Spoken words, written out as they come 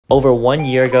Over 1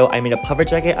 year ago, I made a puffer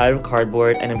jacket out of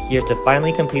cardboard, and I'm here to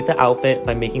finally complete the outfit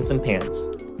by making some pants.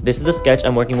 This is the sketch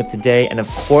I'm working with today, and of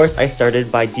course I started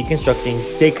by deconstructing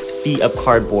 6 feet of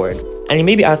cardboard. And you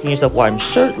may be asking yourself why I'm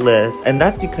shirtless, and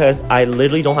that's because I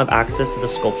literally don't have access to the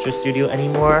sculpture studio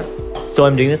anymore. So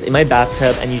I'm doing this in my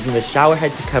bathtub and using the shower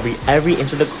head to cover every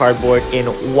inch of the cardboard in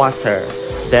water.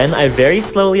 Then I very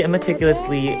slowly and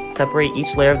meticulously separate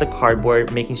each layer of the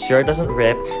cardboard, making sure it doesn't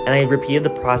rip, and I repeated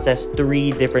the process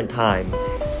 3 different times.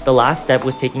 The last step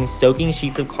was taking soaking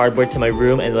sheets of cardboard to my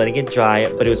room and letting it dry,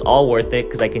 but it was all worth it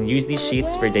because I can use these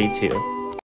sheets for day 2.